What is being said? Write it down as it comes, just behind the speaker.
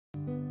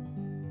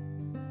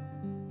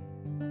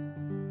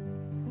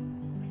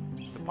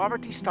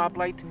Poverty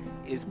Stoplight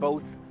is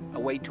both a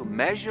way to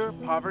measure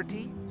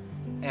poverty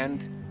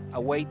and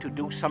a way to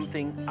do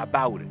something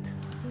about it.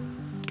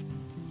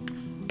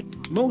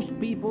 Most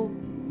people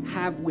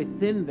have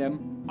within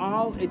them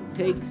all it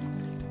takes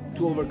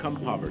to overcome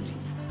poverty.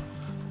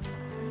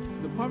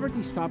 The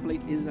Poverty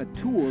Stoplight is a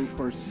tool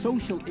for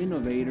social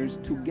innovators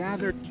to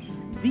gather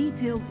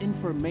detailed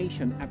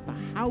information at the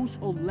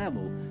household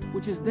level,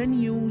 which is then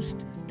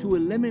used to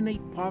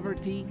eliminate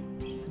poverty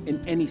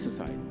in any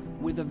society.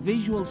 With a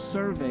visual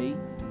survey,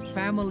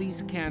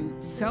 families can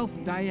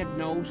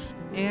self-diagnose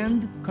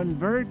and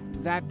convert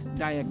that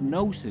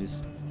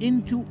diagnosis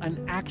into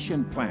an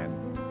action plan.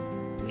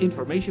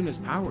 Information is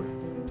power.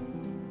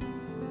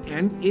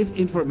 And if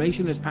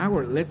information is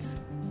power, let's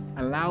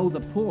allow the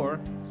poor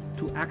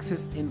to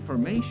access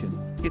information.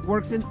 It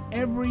works in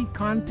every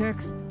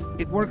context.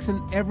 It works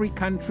in every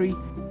country.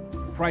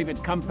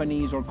 Private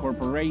companies or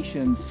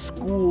corporations,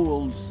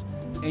 schools,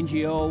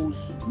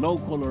 NGOs,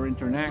 local or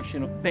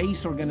international,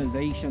 base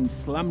organizations,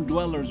 slum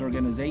dwellers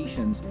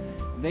organizations,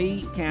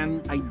 they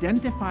can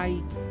identify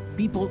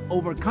people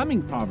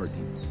overcoming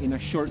poverty in a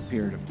short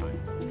period of time.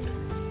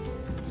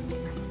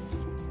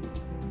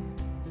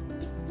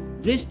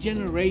 This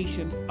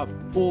generation of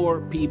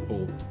poor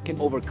people can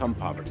overcome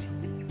poverty.